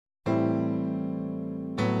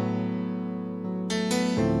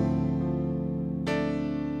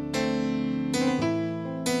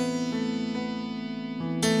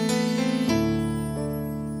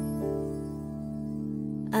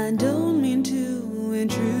I don't mean to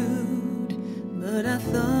intrude, but I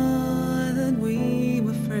thought that we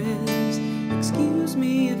were friends. Excuse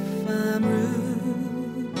me if I'm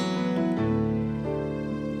rude.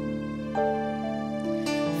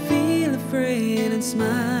 Feel afraid and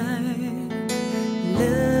smile.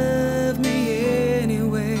 Love me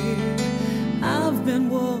anyway. I've been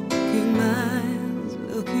walking miles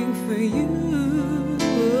looking for you.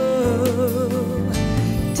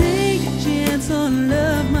 Take a chance on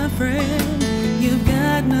love, my friend. You've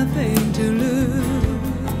got nothing to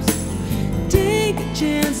lose. Take a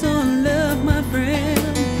chance on love, my friend.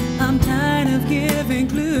 I'm tired of giving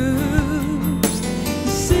clues.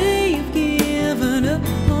 You say you've given up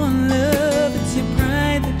on love. It's your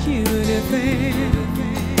pride that you defend.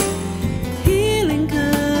 Healing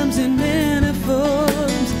comes in many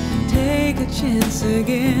forms. Take a chance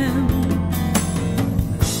again.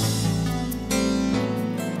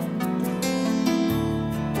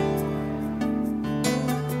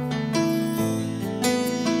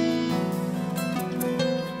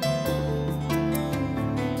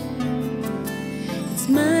 It's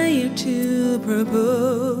my year to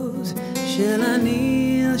propose. Shall I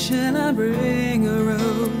kneel? Shall I bring a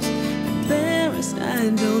rose? Embarrassed I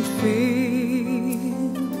don't feel.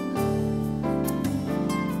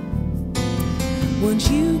 What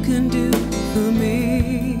you can do for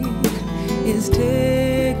me is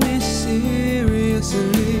take me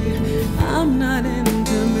seriously. I'm not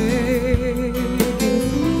into making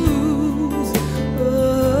fools.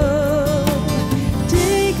 Oh,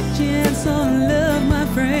 take a chance on love, my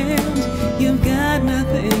friend. You've got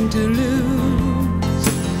nothing to lose.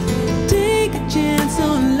 Take a chance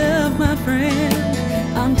on love, my friend.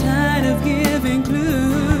 I'm tired of giving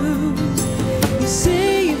clues. You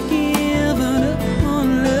say you've given up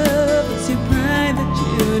on love. It's your pride that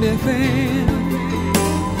you defend.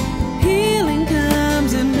 Healing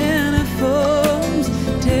comes in many forms.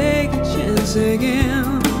 Take a chance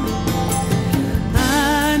again.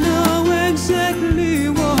 I know exactly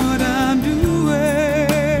what I'm doing.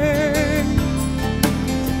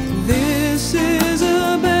 This is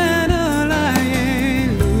a battle I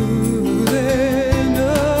ain't losing.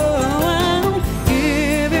 No, I'm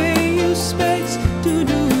giving you space to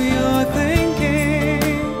do your thinking.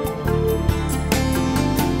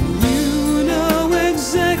 You know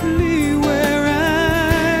exactly where I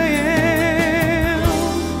am.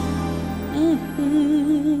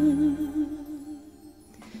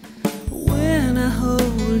 When I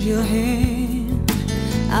hold your hand,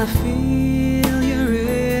 I feel your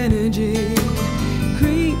energy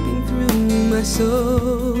creeping through my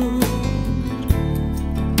soul.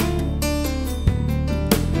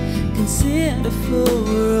 Consider for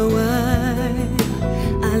a while,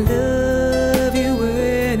 I love you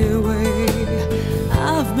anyway.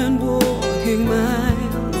 I've been walking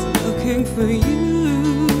miles looking for you.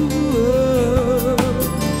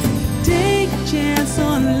 Take a chance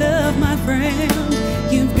on love, my friend.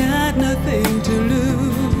 You've got nothing to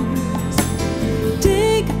lose.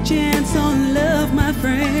 Take a chance on love, my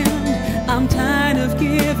friend. I'm tired of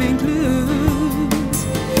giving clues.